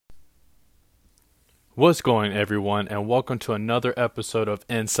What's going, everyone, and welcome to another episode of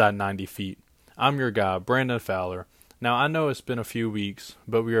Inside 90 Feet. I'm your guy, Brandon Fowler. Now, I know it's been a few weeks,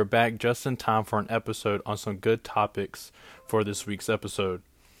 but we are back just in time for an episode on some good topics for this week's episode.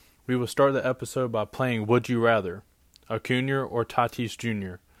 We will start the episode by playing Would You Rather? Acuna or Tatis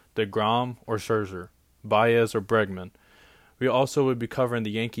Jr., DeGrom or Scherzer, Baez or Bregman. We also will be covering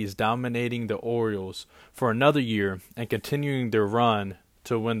the Yankees dominating the Orioles for another year and continuing their run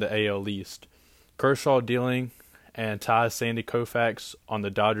to win the AL East. Kershaw dealing and ties Sandy Koufax on the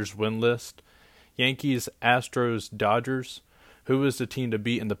Dodgers win list. Yankees, Astros, Dodgers. Who is the team to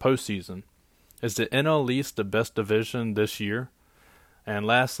beat in the postseason? Is the NL East the best division this year? And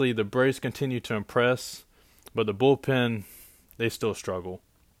lastly, the Braves continue to impress, but the bullpen, they still struggle.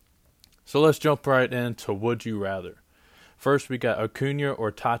 So let's jump right into Would You Rather. First, we got Acuna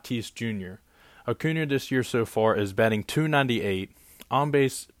or Tatis Jr. Acuna this year so far is batting .298.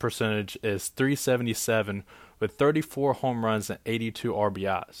 On-base percentage is .377 with 34 home runs and 82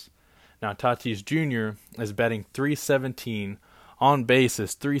 RBIs. Now, Tatis Jr. is batting .317. On base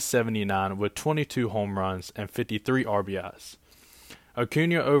is .379 with 22 home runs and 53 RBIs.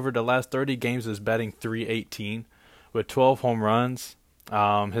 Acuna over the last 30 games is batting .318 with 12 home runs.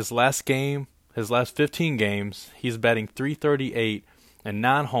 His last 15 games, he's batting .338 and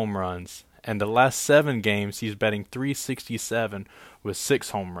 9 home runs. And the last 7 games, he's batting .367 with 6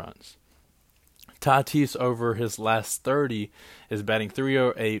 home runs. Tatis over his last 30 is batting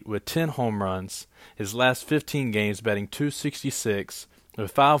 .308 with 10 home runs. His last 15 games batting .266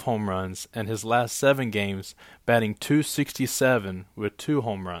 with 5 home runs, and his last 7 games batting .267 with 2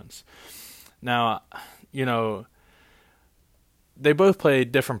 home runs. Now, they both play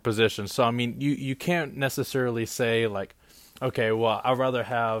different positions, so I mean, you can't necessarily say like, okay, well, I'd rather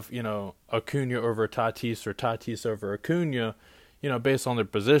have, Acuna over Tatis or Tatis over Acuna, based on their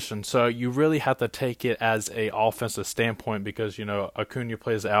position. So you really have to take it as a offensive standpoint because, Acuna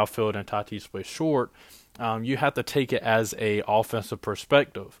plays the outfield and Tatis plays short. You have to take it as a offensive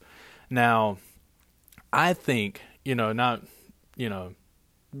perspective. Now, I think, not,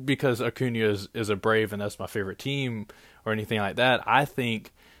 because Acuna is a Brave and that's my favorite team or anything like that. I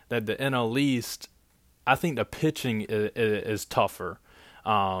think that the NL East, I think the pitching is tougher.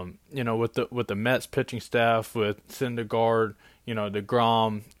 With the Mets pitching staff, with Syndergaard,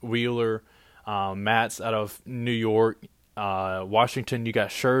 DeGrom, Wheeler, Matz out of New York, Washington, you got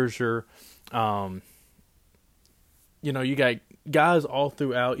Scherzer. You got guys all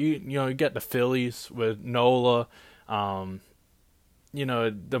throughout. You got the Phillies with Nola. The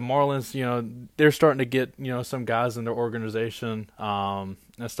Marlins, they're starting to get, some guys in their organization, and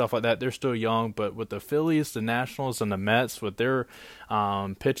stuff like that. They're still young, but with the Phillies, the Nationals, and the Mets, with their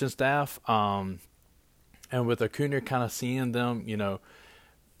pitching staff, and with Acuna kind of seeing them,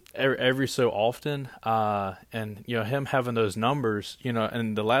 every so often, and, him having those numbers,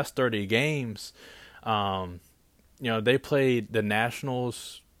 in the last 30 games, they played the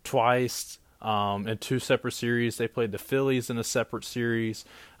Nationals twice, in 2 separate series. They played the Phillies in a separate series.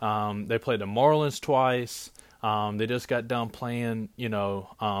 They played the Marlins twice. They just got done playing, the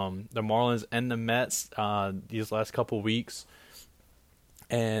Marlins and the Mets these last couple weeks.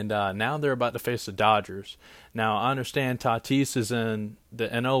 And now they're about to face the Dodgers. Now, I understand Tatis is in the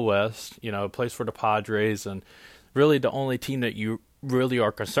NL West, plays for the Padres, and really the only team that you really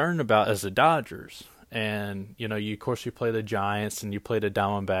are concerned about is the Dodgers. And, of course you play the Giants and you play the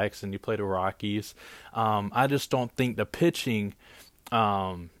Diamondbacks and you play the Rockies. I just don't think the pitching,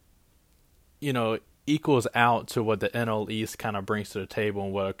 equals out to what the NL East kind of brings to the table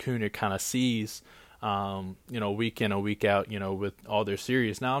and what Acuna kind of sees, week in and week out, with all their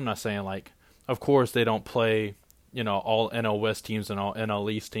series. Now, I'm not saying like, of course they don't play, all NL West teams and all NL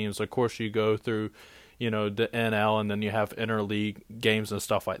East teams. Of course you go through, the NL, and then you have interleague games and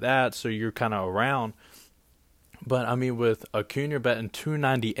stuff like that, so you're kind of around. But, I mean, with Acuna batting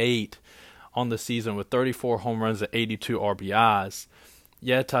 .298 on the season with 34 home runs and 82 RBIs,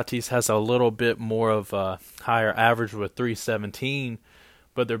 yeah, Tatis has a little bit more of a higher average with .317,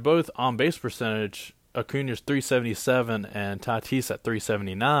 but they're both on-base percentage. Acuna's .377 and Tatis at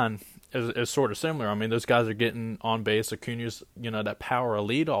 .379. Is sort of similar. I mean, those guys are getting on base. Acuna's, that power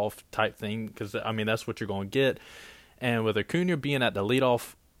leadoff type thing, because, I mean, that's what you're going to get. And with Acuna being at the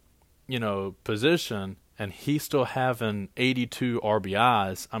leadoff, position, and he's still having 82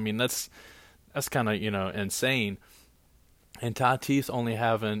 RBIs, I mean, that's kind of, insane. And Tatis only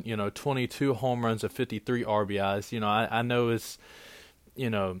having, 22 home runs and 53 RBIs. I know it's,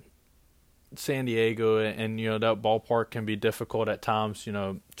 San Diego, and that ballpark can be difficult at times,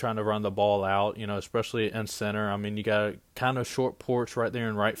 trying to run the ball out, especially in center. I mean, you got a kind of short porch right there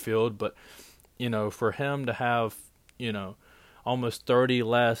in right field, but for him to have, almost 30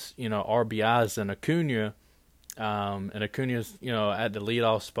 less, RBIs than Acuna, and Acuna's, at the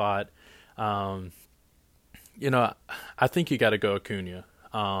leadoff spot, I think you got to go Acuna.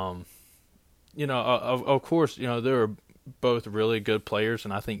 Of course, they're both really good players,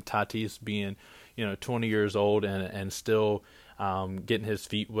 and I think Tatis being, 20 years old and still getting his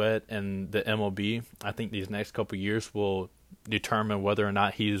feet wet in the MLB, I think these next couple of years will determine whether or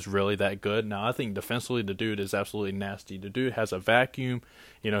not he's really that good. Now, I think defensively the dude is absolutely nasty. The dude has a vacuum.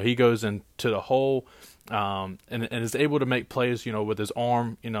 He goes into the hole and is able to make plays, with his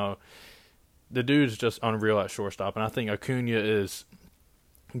arm. The dude is just unreal at shortstop, and I think Acuna is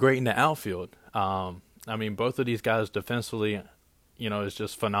great in the outfield. Both of these guys defensively, is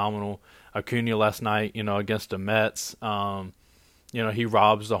just phenomenal. Acuna last night, against the Mets, he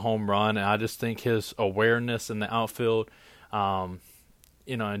robs the home run, and I just think his awareness in the outfield, and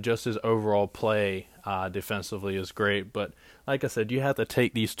just his overall play defensively is great. But like I said, you have to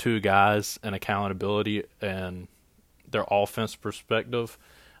take these two guys and accountability and their offense perspective,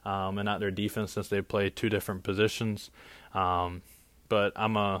 and not their defense, since they play two different positions. But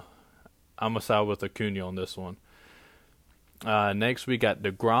I'm a side with Acuna on this one. Next, we got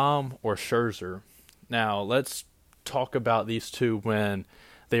DeGrom or Scherzer. Now, let's talk about these two when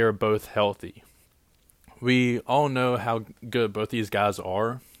they are both healthy. We all know how good both these guys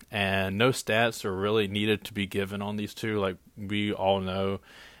are, and no stats are really needed to be given on these two. Like, we all know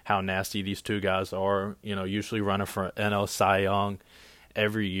how nasty these two guys are, usually running for NL Cy Young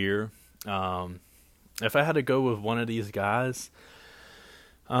every year. If I had to go with one of these guys,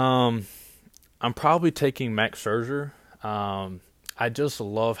 I'm probably taking Max Scherzer. I just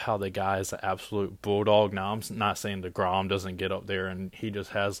love how the guy is an absolute bulldog. Now, I'm not saying DeGrom doesn't get up there and he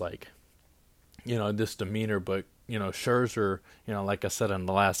just has this demeanor, but, Scherzer, like I said in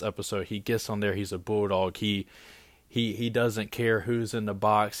the last episode, he gets on there, he's a bulldog. He doesn't care who's in the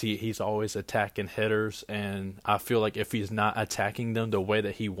box. He's always attacking hitters, and I feel like if he's not attacking them the way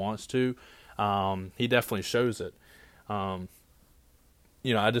that he wants to, he definitely shows it.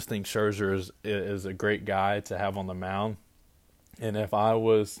 I just think Scherzer is a great guy to have on the mound. And if I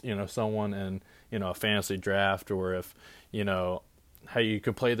was, someone in, a fantasy draft, or if, how you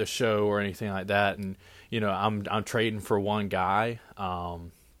could play the show or anything like that, and, I'm trading for one guy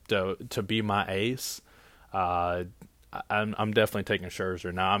to be my ace, I'm definitely taking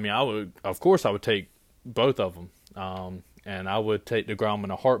Scherzer. Now, I would take both of them. And I would take DeGrom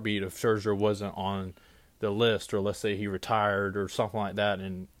in a heartbeat if Scherzer wasn't on the list, or let's say he retired or something like that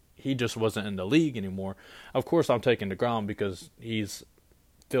and he just wasn't in the league anymore. Of course, I'm taking DeGrom because he's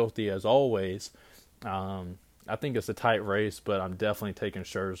filthy as always. I think it's a tight race, but I'm definitely taking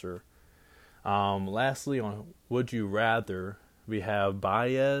Scherzer. Lastly, on Would You Rather, we have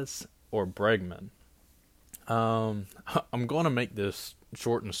Baez or Bregman. I'm going to make this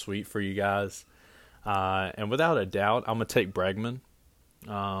short and sweet for you guys. And without a doubt, I'm going to take Bregman.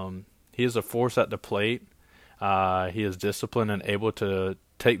 He is a force at the plate. He is disciplined and able to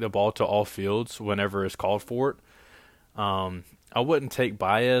take the ball to all fields whenever it's called for it. I wouldn't take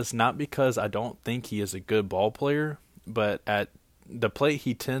Baez, not because I don't think he is a good ball player, but at the plate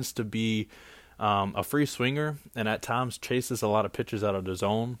he tends to be a free swinger and at times chases a lot of pitches out of the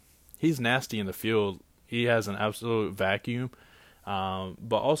zone. He's nasty in the field. He has an absolute vacuum,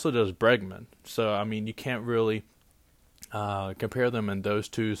 but also does Bregman. So, you can't really compare them in those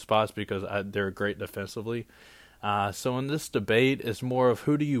two spots because they're great defensively. So in this debate, it's more of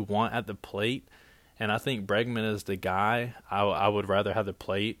who do you want at the plate, and I think Bregman is the guy. I would rather have the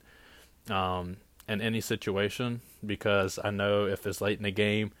plate in any situation because I know if it's late in the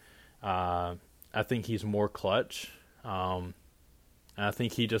game, I think he's more clutch. And I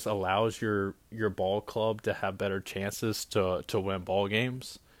think he just allows your ball club to have better chances to win ball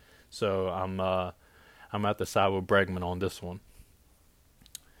games. So I'm at the side with Bregman on this one.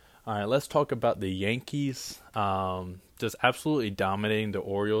 All right, let's talk about the Yankees. Just absolutely dominating the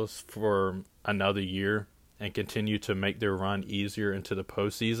Orioles for another year and continue to make their run easier into the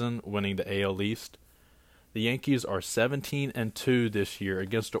postseason, winning the AL East. The Yankees are 17-2 this year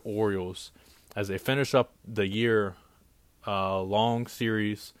against the Orioles as they finish up the year long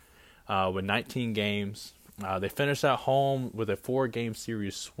series with 19 games. They finish at home with a 4-game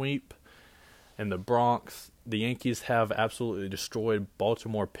series sweep in the Bronx. The Yankees have absolutely destroyed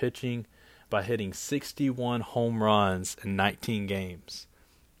Baltimore pitching by hitting 61 home runs in 19 games.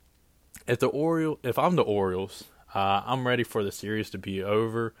 If I'm the Orioles, I'm ready for the series to be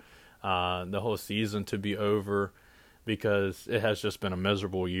over, the whole season to be over, because it has just been a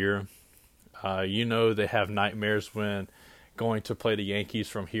miserable year. They have nightmares when going to play the Yankees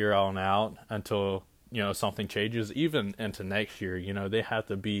from here on out until, something changes, even into next year. They have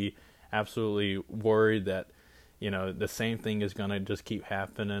to be absolutely worried that, the same thing is going to just keep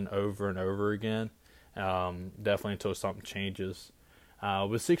happening over and over again, definitely until something changes.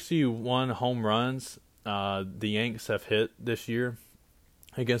 With 61 home runs the Yanks have hit this year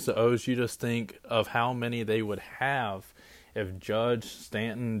against the O's, you just think of how many they would have if Judge,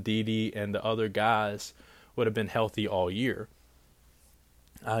 Stanton, Didi, and the other guys would have been healthy all year.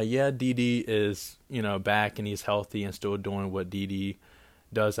 Didi is, back and he's healthy and still doing what Didi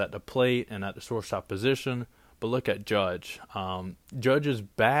does at the plate and at the shortstop position. But look at Judge. Judge is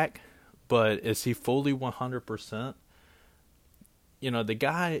back, but is he fully 100%? The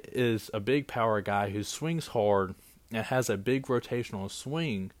guy is a big power guy who swings hard and has a big rotational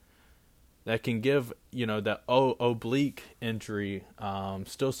swing that can give, that oblique injury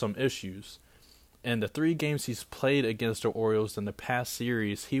still some issues. In the 3 games he's played against the Orioles in the past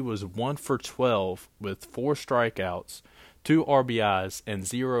series, he was 1 for 12 with 4 strikeouts, 2 RBIs, and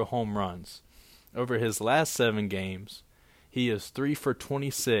 0 home runs. Over his last 7 games, he is 3 for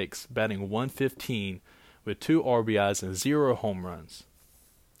 26, batting .115 with 2 RBIs and 0 home runs.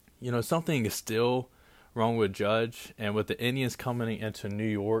 Something is still wrong with Judge, and with the Indians coming into New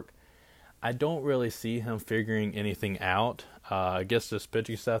York, I don't really see him figuring anything out. I guess this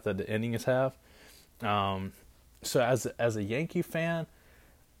pitching staff that the Indians have. So as a Yankee fan,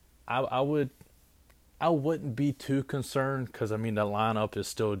 I wouldn't be too concerned because the lineup is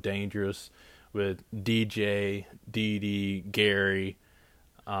still dangerous with DJ, Didi, Gary,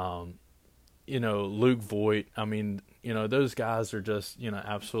 Luke Voit. Those guys are just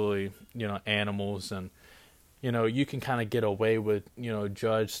absolutely animals, and you can kind of get away with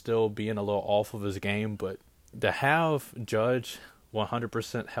Judge still being a little off of his game, but to have Judge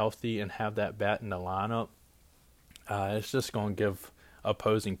 100% healthy and have that bat in the lineup, it's just going to give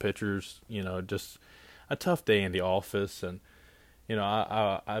opposing pitchers, just a tough day in the office. And,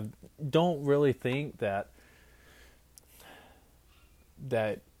 I don't really think that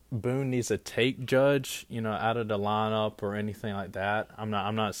Boone needs to take Judge, out of the lineup or anything like that. I'm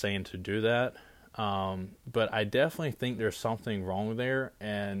not saying to do that. But I definitely think there's something wrong there,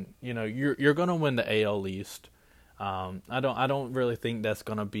 and, you're going to win the AL East. I don't really think that's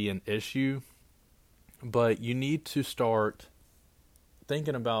going to be an issue, but you need to start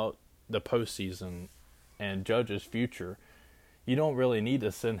thinking about the postseason and Judge's future. You don't really need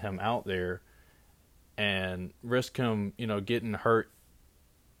to send him out there and risk him, getting hurt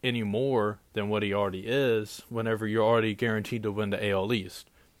any more than what he already is whenever you're already guaranteed to win the AL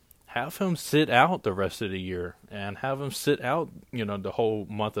East. Have him sit out the rest of the year and have him sit out, the whole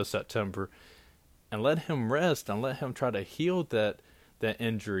month of September, and let him rest and let him try to heal that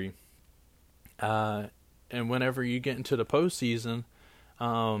injury. And whenever you get into the postseason,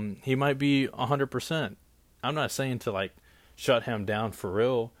 he might be 100%. I'm not saying to shut him down for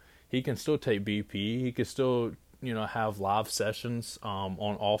real. He can still take BP. He can still, have live sessions on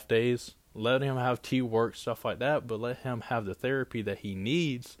off days. Let him have T-work, stuff like that, but let him have the therapy that he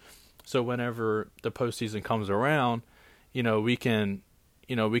needs. So whenever the postseason comes around, we can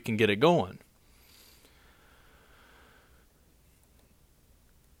get it going.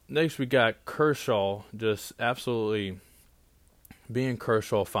 Next, we got Kershaw, just absolutely being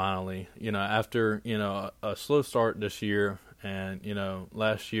Kershaw finally. After, a slow start this year and,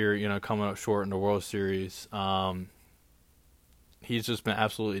 last year, coming up short in the World Series, he's just been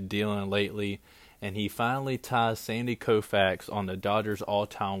absolutely dealing lately, and he finally ties Sandy Koufax on the Dodgers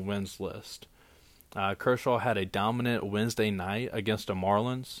all-time wins list. Kershaw had a dominant Wednesday night against the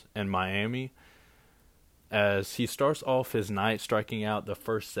Marlins in Miami, as he starts off his night striking out the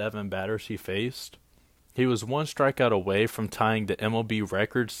first 7 batters he faced. He was 1 strikeout away from tying the MLB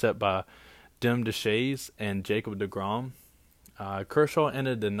record set by Dem DeShays and Jacob deGrom. Kershaw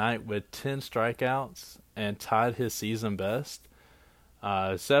ended the night with 10 strikeouts and tied his season best.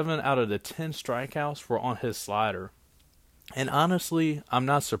 7 out of the 10 strikeouts were on his slider. And honestly, I'm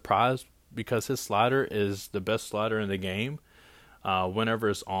not surprised because his slider is the best slider in the game. Whenever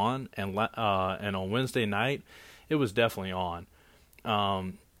it's on, and on Wednesday night, it was definitely on.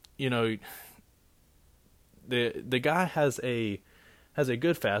 The guy has a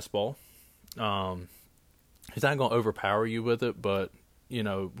good fastball. He's not going to overpower you with it, but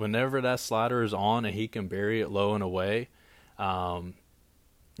whenever that slider is on and he can bury it low and away, to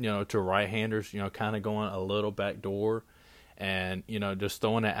right-handers, kind of going a little back door, and just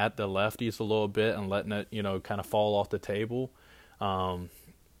throwing it at the lefties a little bit and letting it kind of fall off the table. Down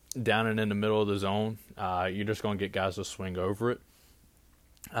and in the middle of the zone, you're just going to get guys to swing over it.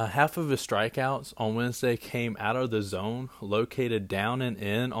 Half of his strikeouts on Wednesday came out of the zone, located down and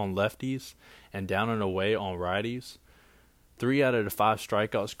in on lefties and down and away on righties. 3 out of the 5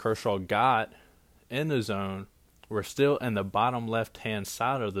 strikeouts Kershaw got in the zone were still in the bottom left-hand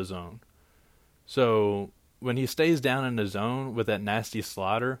side of the zone. So when he stays down in the zone with that nasty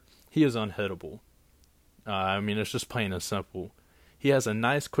slider, he is unhittable. It's just plain and simple. He has a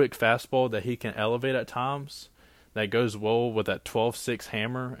nice quick fastball that he can elevate at times that goes well with that 12-6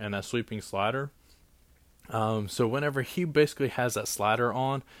 hammer and that sweeping slider. So whenever he basically has that slider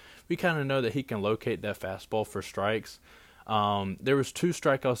on, we kind of know that he can locate that fastball for strikes. There was 2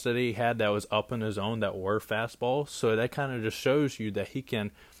 strikeouts that he had that was up in his zone that were fastballs. So that kind of just shows you that he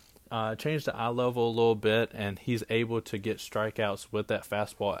can change the eye level a little bit, and he's able to get strikeouts with that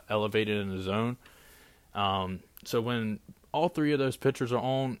fastball elevated in the zone. So when all 3 of those pitchers are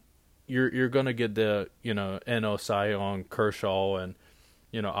on, you're gonna get the NL Cy Young, Kershaw, and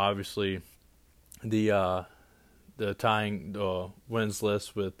obviously the tying wins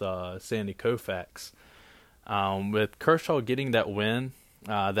list with Sandy Koufax. With Kershaw getting that win,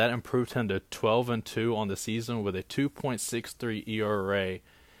 that improved him to 12-2 on the season with a 2.63 ERA,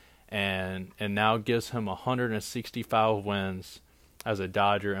 and now gives him 165 wins as a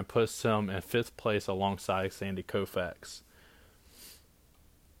Dodger and puts him in 5th place alongside Sandy Koufax.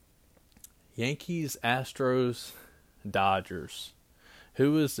 Yankees, Astros, Dodgers.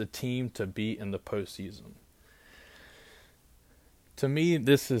 Who is the team to beat in the postseason? To me,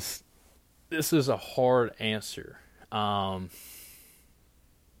 this is a hard answer.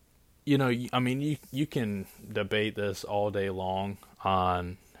 You can debate this all day long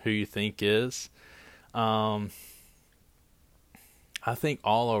on who you think is. I think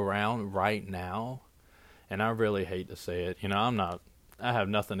all around right now, and I really hate to say it, I have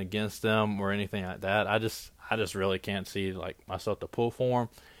nothing against them or anything like that. I just really can't see myself to pull for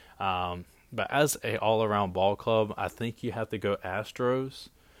them. But as a all around ball club, I think you have to go Astros.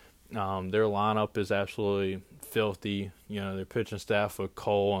 Their lineup is absolutely filthy. Their pitching staff with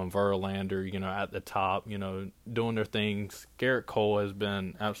Cole and Verlander, at the top, doing their things. Garrett Cole has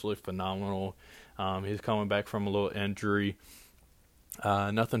been absolutely phenomenal. He's coming back from a little injury.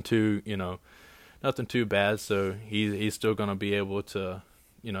 Nothing too bad. So he's still going to be able to,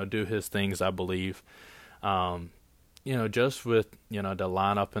 do his things, I believe. Just with, the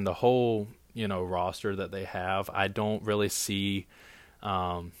lineup and the whole, roster that they have, I don't really see,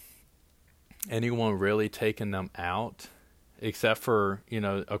 anyone really taking them out, except for,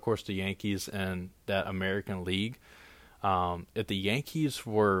 of course, the Yankees and that American League. If the Yankees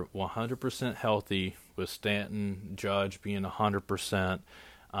were 100% healthy, with Stanton, Judge being 100%,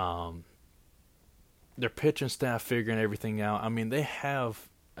 their pitching staff figuring everything out. They have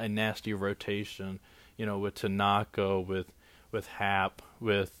a nasty rotation, with Tanaka, with Happ,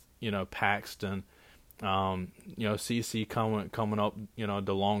 with Paxton, CC coming up,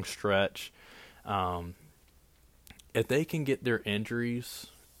 the long stretch. If they can get their injuries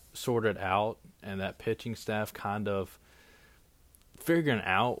sorted out and that pitching staff kind of figuring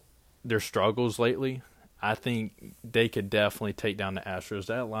out their struggles lately, I think they could definitely take down the Astros.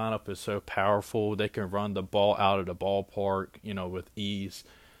 That lineup is so powerful. They can run the ball out of the ballpark, with ease.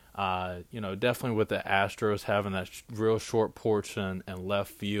 Definitely with the Astros having that real short portion and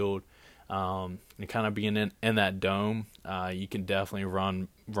left field, and kind of being in that dome, you can definitely run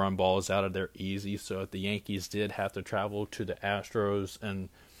balls out of there easy. So if the Yankees did have to travel to the Astros and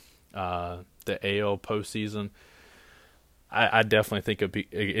the AL postseason, I definitely think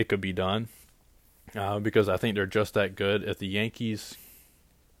it could be done, because I think they're just that good. If the Yankees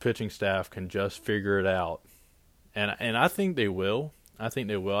pitching staff can just figure it out, and I think they will. I think,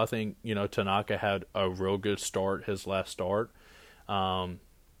 Tanaka had a real good start, his last start. But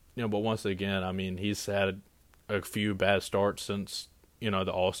once again, he's had a few bad starts since,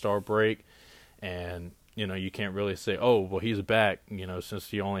 the All-Star break. And, you can't really say, oh, well, he's back. Since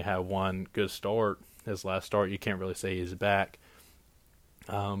he only had one good start, his last start, you can't really say he's back.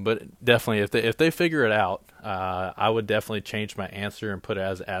 But definitely, if they figure it out, I would definitely change my answer and put it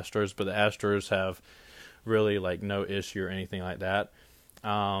as Astros. But the Astros have really, no issue or anything like that.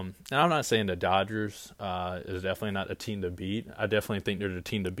 And I'm not saying the Dodgers is definitely not a team to beat. I definitely think they're the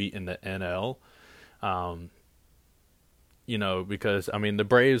team to beat in the NL. Because the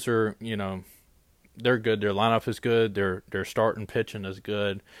Braves are, they're good. Their lineup is good. Their starting pitching is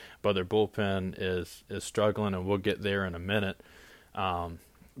good, but their bullpen is struggling, and we'll get there in a minute. But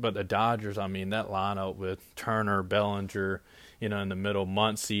the Dodgers, that lineup with Turner, Bellinger, in the middle,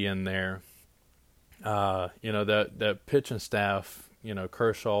 Muncy in there. That pitching staff.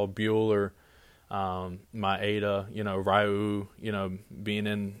 Kershaw, Buehler, Maeda, Ryu, being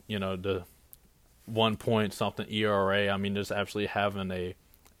in, the 1 point something ERA. I mean, just absolutely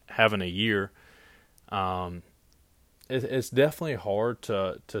having a year. It's definitely hard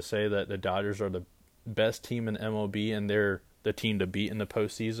to say that the Dodgers are the best team in MLB and they're the team to beat in the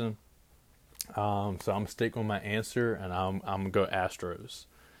postseason. So I'm sticking with my answer, and I'm gonna go Astros.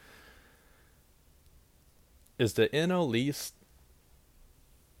 Is the NL East,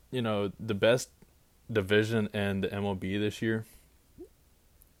 the best division in the MLB this year?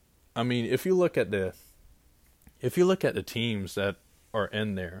 I mean, if you look at the teams that are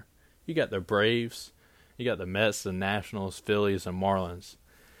in there, you got the Braves, you got the Mets, the Nationals, Phillies, and Marlins.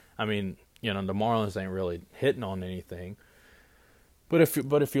 I mean, the Marlins ain't really hitting on anything. But if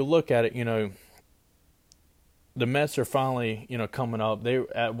you look at it, the Mets are finally, coming up. They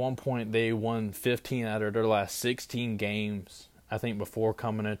at one point they won 15 out of their last 16 games, I think, before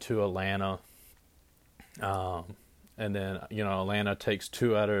coming into Atlanta. And then Atlanta takes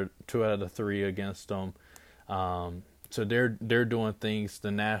two out of the three against them. So they're doing things.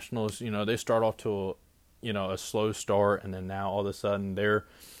 The Nationals, they start off to a slow start, and then now all of a sudden they're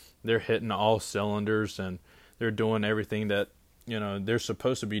hitting all cylinders, and they're doing everything that they're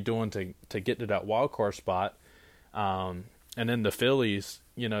supposed to be doing to get to that wild card spot. And then the Phillies,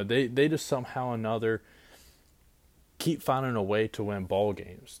 they just somehow or another keep finding a way to win ball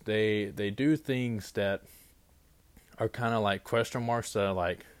games. They do things that are kind of like question marks that are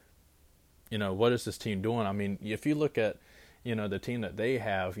like, what is this team doing? I mean, if you look at, the team that they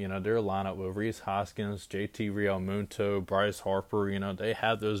have, their lineup with Rhys Hoskins, JT Realmuto, Bryce Harper, they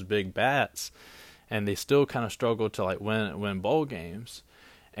have those big bats, and they still kind of struggle to like win ball games.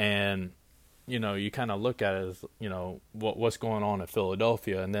 And you kind of look at it as, what's going on in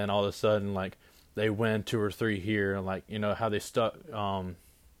Philadelphia, and then all of a sudden, like, they win 2 or 3 here, and like, how they snuck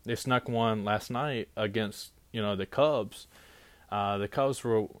one last night against, the Cubs. The Cubs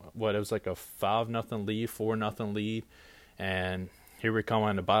were, it was like a 5-0 lead, 4-0 lead, and here we come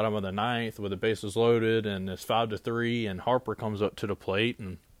on the bottom of the 9th with the bases loaded, and it's 5-3, and Harper comes up to the plate,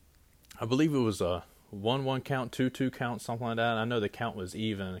 and I believe it was a 1-1 count, 2-2 count, something like that. I know the count was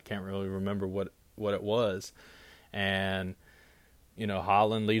even. I can't really remember what it was. And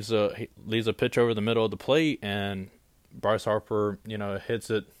Holland leaves a pitch over the middle of the plate, and Bryce Harper, hits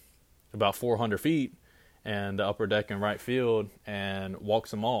it about 400 feet and the upper deck in right field and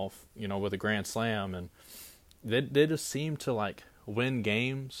walks him off, with a grand slam. And they just seem to like win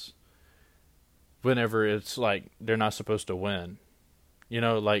games whenever it's like they're not supposed to win. They're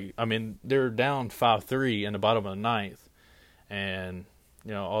down 5-3 in the bottom of the 9th, and,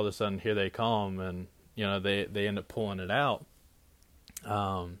 all of a sudden here they come, and, they end up pulling it out.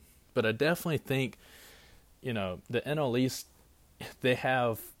 But I definitely think, the NL East, they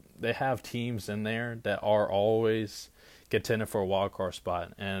have teams in there that are always contending for a wild card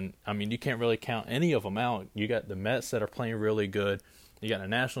spot. And, I mean, you can't really count any of them out. You got the Mets that are playing really good. You got the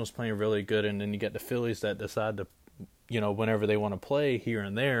Nationals playing really good, and then you got the Phillies that decide to, whenever they want to play here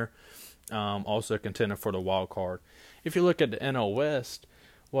and there, also contending for the wild card. If you look at the NL West,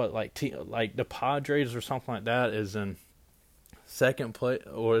 like the Padres or something like that is in second place,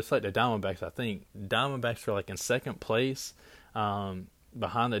 or it's like the Diamondbacks. I think Diamondbacks are like in second place,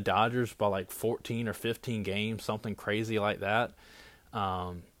 behind the Dodgers by like 14 or 15 games, something crazy like that.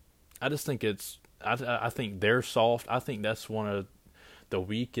 I just think I think they're soft. I think that's one of the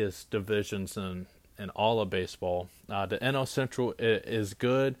weakest divisions in all of baseball. The NL Central is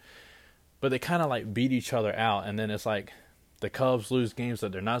good, but they kind of like beat each other out, and then it's like the Cubs lose games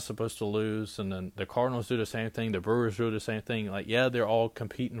that they're not supposed to lose, and then the Cardinals do the same thing, the Brewers do the same thing. Like, yeah, they're all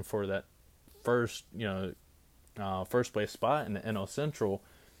competing for that first place spot in the NL Central,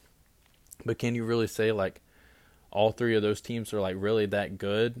 but can you really say like all 3 of those teams are like really that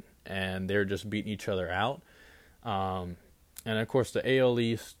good and they're just beating each other out? And of course the AL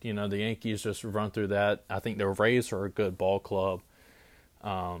East, the Yankees just run through that. I think the Rays are a good ball club.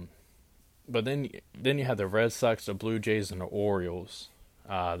 But then you have the Red Sox, the Blue Jays, and the Orioles.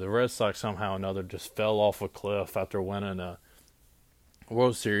 The Red Sox somehow or another just fell off a cliff after winning a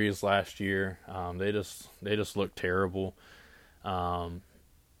World Series last year. They just look terrible. And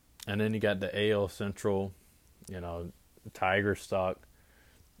then you got the AL Central. The Tigers suck.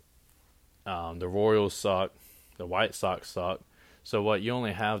 The Royals suck. The White Sox suck. So you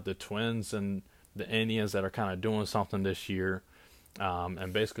only have the Twins and the Indians that are kind of doing something this year.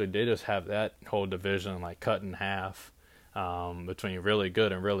 And basically they just have that whole division like cut in half, between really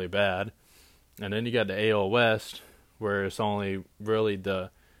good and really bad. And then you got the AL West, where it's only really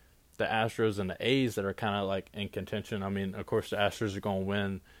the Astros and the A's that are kind of like in contention. I mean, of course the Astros are going to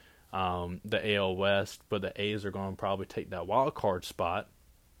win the AL West, but the A's are going to probably take that wild card spot.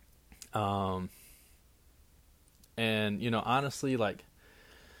 And, honestly,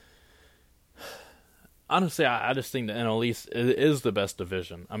 I just think the NL East is the best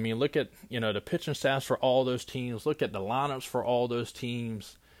division. I mean, look at, the pitching staffs for all those teams. Look at the lineups for all those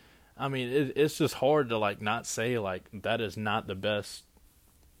teams. I mean, it's just hard to, not say, that is not the best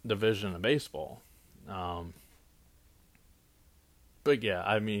division of baseball. But, yeah,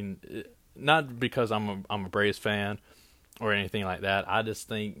 I mean, not because I'm a Braves fan or anything like that. I just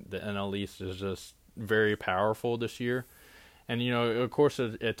think the NL East is just very powerful this year. And, of course,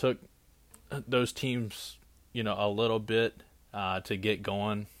 it took those teams, a little bit to get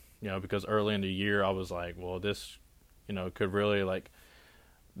going, because early in the year I was like, well, this, could really,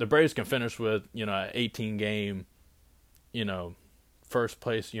 the Braves can finish with, an 18-game, first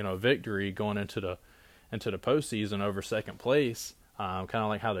place, victory going into the postseason over second place, kind of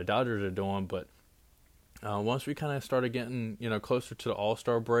like how the Dodgers are doing. But once we kind of started getting, closer to the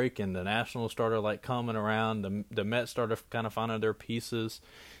All-Star break and the Nationals started coming around, the Mets started kind of finding their pieces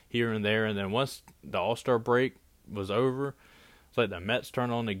here and there. And then once the All-Star break was over, it's like the Mets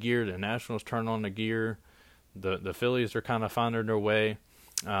turned on the gear, the Nationals turned on the gear, the Phillies are kind of finding their way.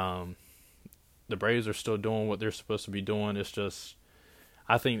 The Braves are still doing what they're supposed to be doing. It's just,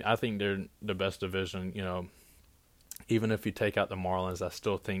 I think they're the best division, Even if you take out the Marlins, I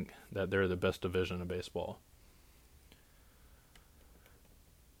still think that they're the best division of baseball.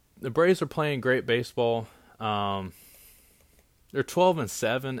 The Braves are playing great baseball. They're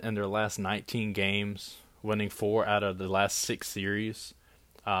 12-7 in their last 19 games, winning 4 out of the last 6 series.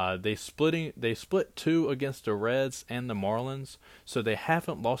 They split 2 against the Reds and the Marlins, so they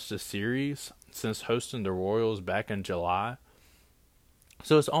haven't lost a series since hosting the Royals back in July.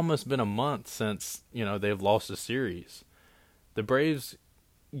 So it's almost been a month since, they've lost a series. The Braves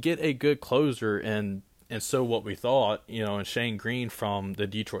get a good closer, and so what we thought, in Shane Green from the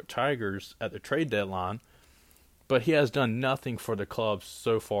Detroit Tigers at the trade deadline, but he has done nothing for the club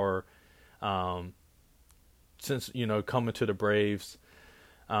so far since, coming to the Braves.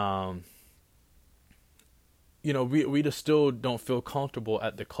 We just still don't feel comfortable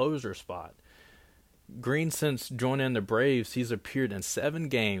at the closer spot. Green, since joining the Braves, he's appeared in 7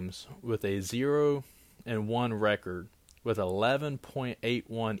 games with a 0-1 record, with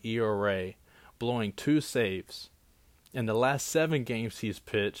 11.81 ERA, blowing 2 saves. In the last 7 games he's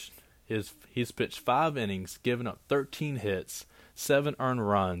pitched 5 innings, giving up 13 hits, 7 earned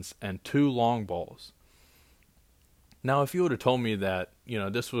runs, and 2 long balls. Now, if you would have told me that,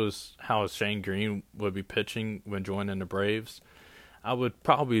 this was how Shane Green would be pitching when joining the Braves, I would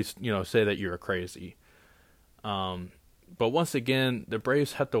probably, say that you're crazy. But once again, the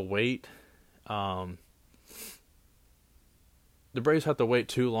Braves have to wait. The Braves have to wait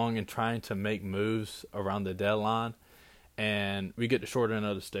too long in trying to make moves around the deadline, and we get the short end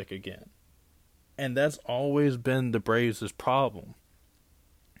of the stick again. And that's always been the Braves' problem.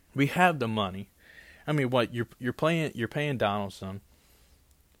 We have the money. I mean, what you're paying Donaldson,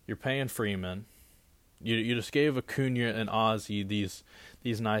 you're paying Freeman, you just gave Acuna and Ozzie these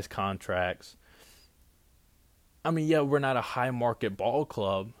nice contracts. I mean, yeah, we're not a high market ball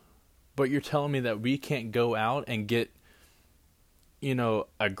club, but you're telling me that we can't go out and get,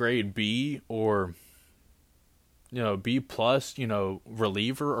 a grade B or, B plus,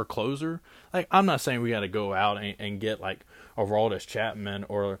 reliever or closer. I'm not saying we got to go out and get a Aroldis Chapman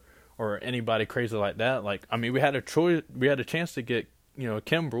or anybody crazy like that. We had a chance to get,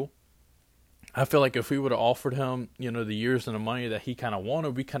 Kimbrel. I feel like if we would have offered him, the years and the money that he kind of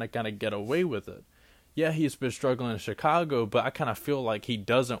wanted, we kind of get away with it. Yeah, he's been struggling in Chicago, but I kind of feel like he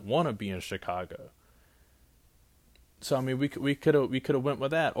doesn't want to be in Chicago. So we could have went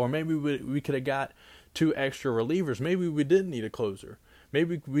with that, or maybe we could have got 2 extra relievers. Maybe we didn't need a closer.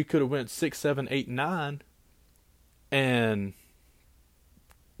 Maybe we could have went 6, 7, 8, 9, and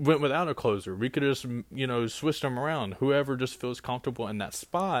went without a closer. We could have just switched them around. Whoever just feels comfortable in that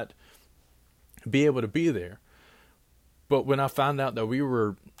spot, be able to be there. But when I found out that we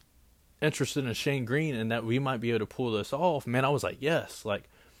were interested in Shane Green and that we might be able to pull this off, man, I was like, yes.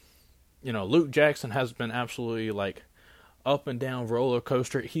 Luke Jackson has been absolutely up and down roller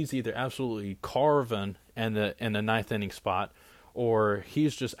coaster. He's either absolutely carving in the 9th inning spot, or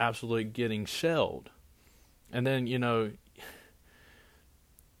he's just absolutely getting shelled. And then you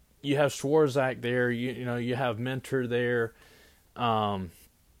have Swarzak there. You have Mentor there.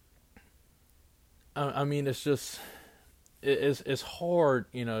 It's just. It's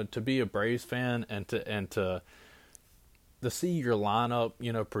hard, to be a Braves fan and to see your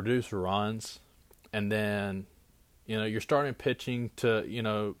lineup, produce runs, and then, you're starting pitching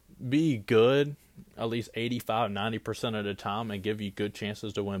to, be good at least 85-90% of the time and give you good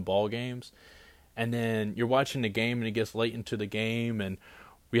chances to win ball games. And then you're watching the game and it gets late into the game and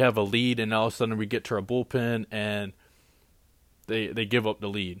we have a lead, and all of a sudden we get to our bullpen and they give up the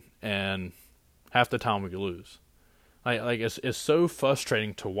lead, and half the time we lose. Like it's so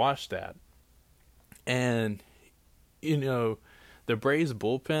frustrating to watch that. And the Braves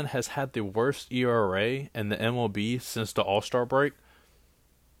bullpen has had the worst ERA in the MLB since the All-Star break,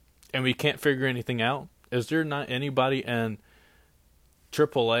 and we can't figure anything out. Is there not anybody in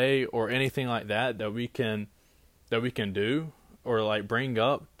AAA or anything like that we can do or like bring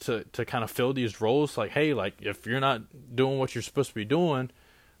up to kind of fill these roles? Like, hey, like if you're not doing what you're supposed to be doing,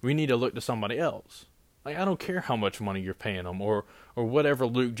 we need to look to somebody else. Like, I don't care how much money you're paying them or whatever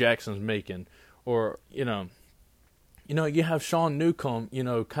Luke Jackson's making, or you have Sean Newcomb,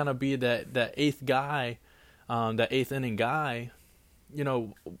 kind of be that eighth guy, that eighth inning guy.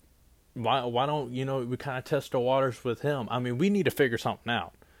 Why don't we kind of test the waters with him? I mean, we need to figure something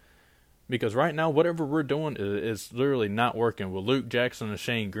out, because right now whatever we're doing is literally not working with Luke Jackson and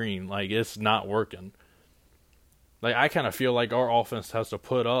Shane Green. Like, it's not working. Like, I kind of feel like our offense has to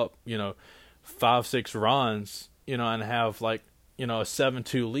put up 5-6 runs, and have like a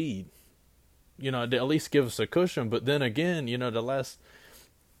 7-2 lead, to at least give us a cushion. But then again, the last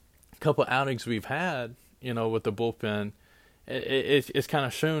couple outings we've had, with the bullpen, it's kind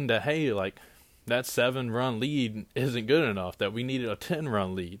of shown that, hey, like that 7-run lead isn't good enough, that we needed a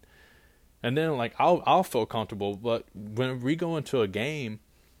 10-run lead. And then like I'll feel comfortable, but when we go into a game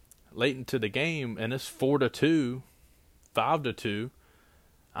late into the game and it's 4-2, 5-2,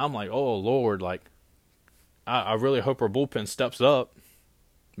 I'm like, oh Lord, like I really hope our bullpen steps up,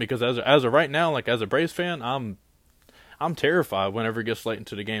 because as of right now, like as a Braves fan, I'm terrified whenever it gets late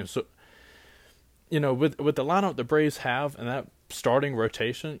into the game. So with the lineup the Braves have and that starting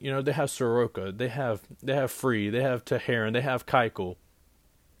rotation, they have Soroka, they have Fried, they have Teheran, they have Keuchel.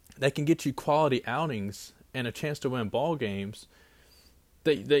 They can get you quality outings and a chance to win ball games.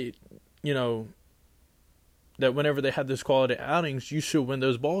 That whenever they have those quality outings, you should win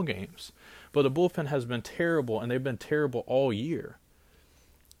those ball games. But the bullpen has been terrible, and they've been terrible all year.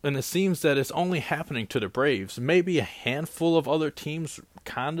 And it seems that it's only happening to the Braves. Maybe a handful of other teams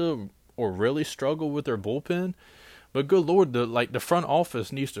kind of or really struggle with their bullpen. But good Lord, the front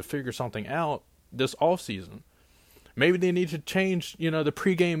office needs to figure something out this offseason. Maybe they need to change, the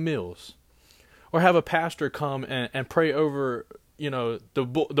pregame meals, or have a pastor come and pray over, the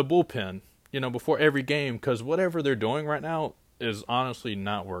bullpen, before every game, because whatever they're doing right now is honestly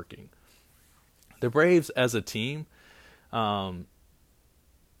not working. The Braves as a team, they'll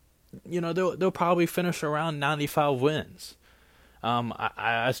probably finish around 95 wins.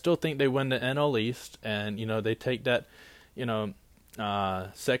 I still think they win the NL East, and they take that,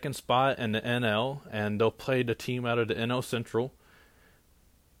 second spot in the NL, and they'll play the team out of the NL Central.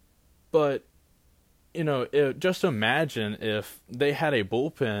 But just imagine if they had a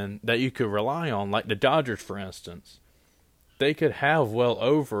bullpen that you could rely on, like the Dodgers, for instance. They could have well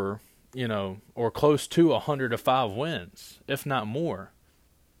over, or close to 105 wins, if not more.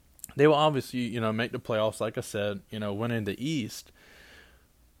 They will obviously, make the playoffs, like I said, winning the East.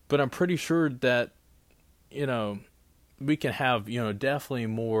 But I'm pretty sure that, we can have, definitely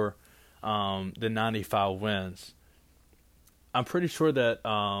more than 95 wins. I'm pretty sure that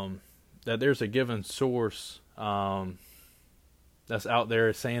that there's a given source that's out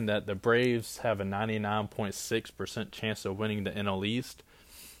there saying that the Braves have a 99.6% chance of winning the NL East.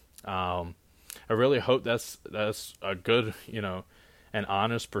 I really hope that's a good, an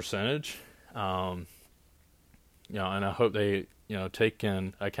honest percentage. And I hope they, take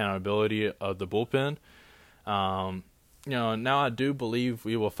in accountability of the bullpen. Now I do believe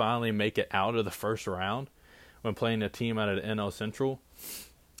we will finally make it out of the first round when playing a team out of the NL Central.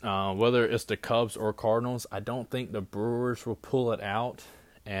 Whether it's the Cubs or Cardinals, I don't think the Brewers will pull it out,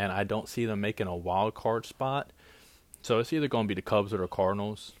 and I don't see them making a wild card spot. So it's either going to be the Cubs or the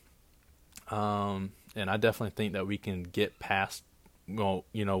Cardinals. And I definitely think that we can get past,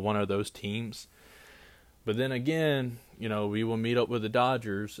 one of those teams. But then again, we will meet up with the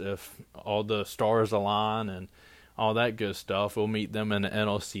Dodgers if all the stars align and all that good stuff. We'll meet them in the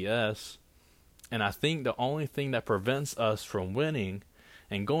NLCS. And I think the only thing that prevents us from winning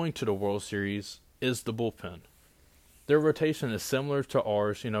and going to the World Series is the bullpen. Their rotation is similar to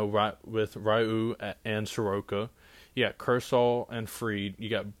ours, with Ryu and Soroka. You got Kershaw and Fried. You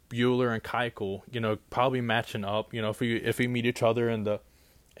got Buehler and Keuchel, probably matching up. If we meet each other in the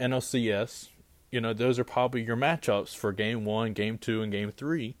NLCS, those are probably your matchups for Game 1, Game 2, and Game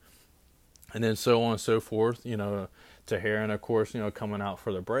 3. and then so on and so forth. Teheran, of course, coming out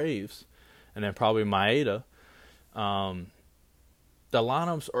for the Braves, and then probably Maeda. The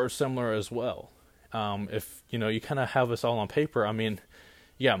lineups are similar as well. If you kind of have us all on paper, I mean,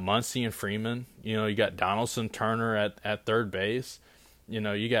 you got Muncy and Freeman. You got Donaldson, Turner at third base.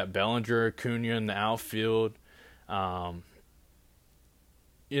 You got Bellinger, Acuna in the outfield. When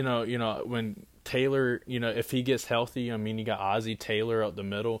Taylor, if he gets healthy, I mean, you got Ozzie Taylor up the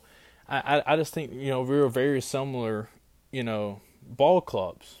middle. I just think, we were very similar, ball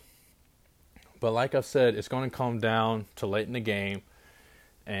clubs. But like I said, it's going to come down to late in the game.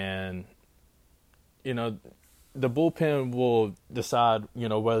 And, the bullpen will decide,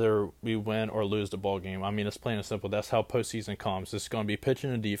 whether we win or lose the ball game. I mean, it's plain and simple. That's how postseason comes. It's going to be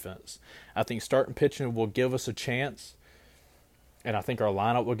pitching and defense. I think starting pitching will give us a chance, and I think our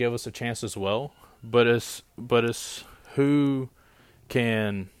lineup will give us a chance as well. But it's who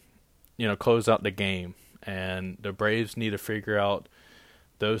can, close out the game. And the Braves need to figure out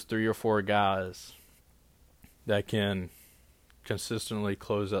those 3 or 4 guys that can consistently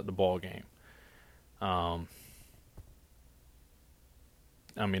close out the ball game.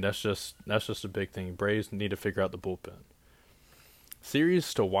 I mean, that's just a big thing. Braves need to figure out the bullpen.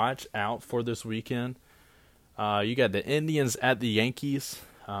 Series to watch out for this weekend. You got the Indians at the Yankees.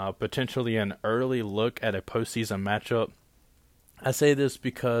 Potentially an early look at a postseason matchup. I say this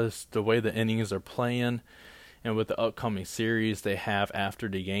because the way the Indians are playing and with the upcoming series they have after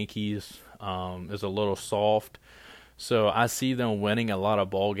the Yankees is a little soft. So I see them winning a lot of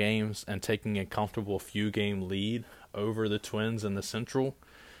ball games and taking a comfortable few-game lead over the Twins in the Central.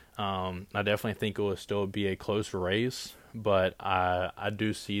 I definitely think it will still be a close race, but I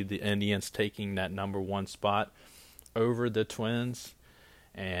do see the Indians taking that number 1 spot over the Twins,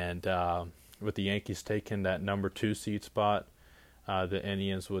 and with the Yankees taking that number 2 seed spot, the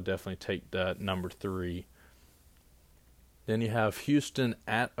Indians will definitely take that number 3. Then you have Houston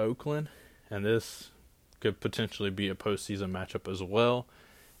at Oakland, and this could potentially be a postseason matchup as well.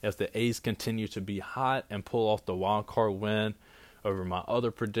 If the A's continue to be hot and pull off the wild card win over my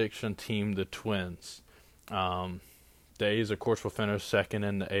other prediction team, the Twins. The A's, of course, will finish second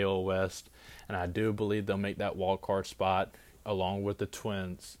in the AL West, and I do believe they'll make that wild card spot along with the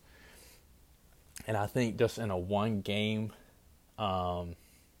Twins. And I think just in a one-game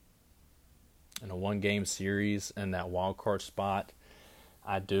series in that wild card spot,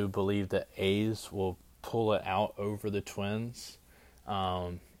 I do believe the A's will pull it out over the Twins.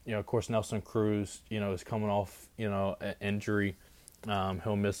 Of course, Nelson Cruz, is coming off, an injury.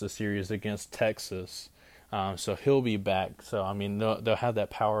 He'll miss the series against Texas. So he'll be back. So, I mean, they'll have that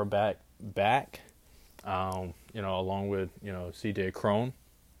power back, along with, C.J. Cron.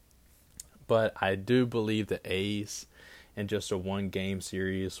 But I do believe the A's in just a one-game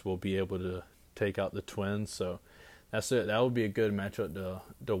series will be able to take out the Twins. So that's it. That would be a good matchup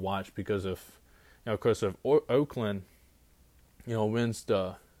to watch because if Oakland, wins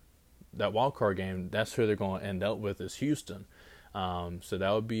that wild card game, that's who they're going to end up with is Houston. So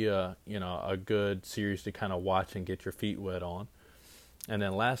that would be a good series to kind of watch and get your feet wet on. And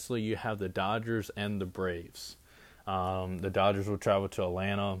then lastly, you have the Dodgers and the Braves. The Dodgers will travel to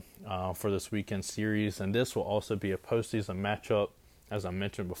Atlanta for this weekend series, and this will also be a postseason matchup, as I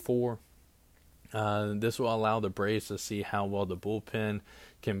mentioned before. This will allow the Braves to see how well the bullpen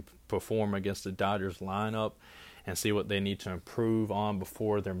can perform against the Dodgers lineup and see what they need to improve on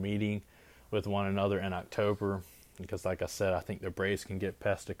before their meeting with one another in October. Because like I said, I think the Braves can get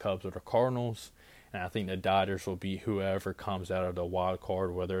past the Cubs or the Cardinals, and I think the Dodgers will be whoever comes out of the wild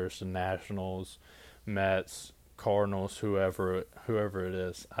card, whether it's the Nationals, Mets, Cardinals, whoever it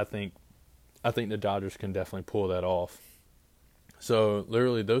is. I think the Dodgers can definitely pull that off. So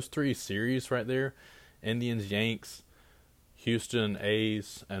literally those 3 series right there, Indians, Yanks, Houston,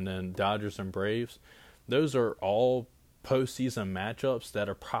 A's, and then Dodgers and Braves, those are all postseason matchups that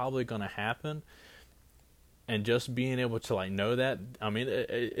are probably going to happen. And just being able to know that, I mean,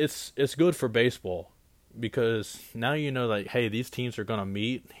 it's good for baseball because now hey, these teams are going to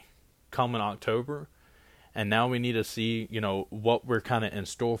meet come in October, and now we need to see what we're kind of in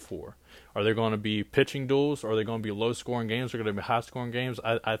store for. Are there going to be pitching duels? Are they going to be low scoring games? Are they going to be high scoring games?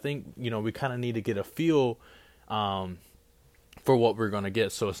 I think we kind of need to get a feel for what we're going to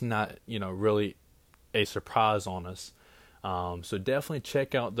get, so it's not really a surprise on us. So definitely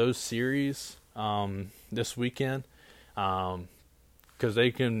check out those series this weekend because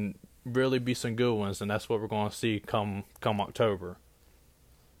they can really be some good ones, and that's what we're going to see come October.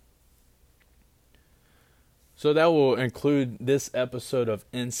 So that will include this episode of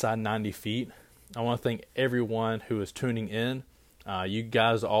Inside 90 Feet. I want to thank everyone who is tuning in You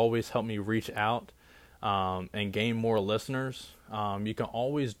guys always help me reach out and gain more listeners. You can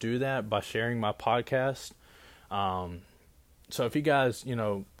always do that by sharing my podcast. So if you guys,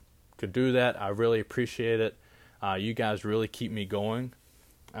 could do that, I really appreciate it. You guys really keep me going.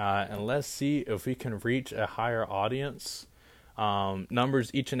 And let's see if we can reach a higher audience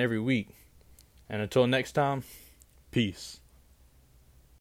numbers each and every week. And until next time, peace.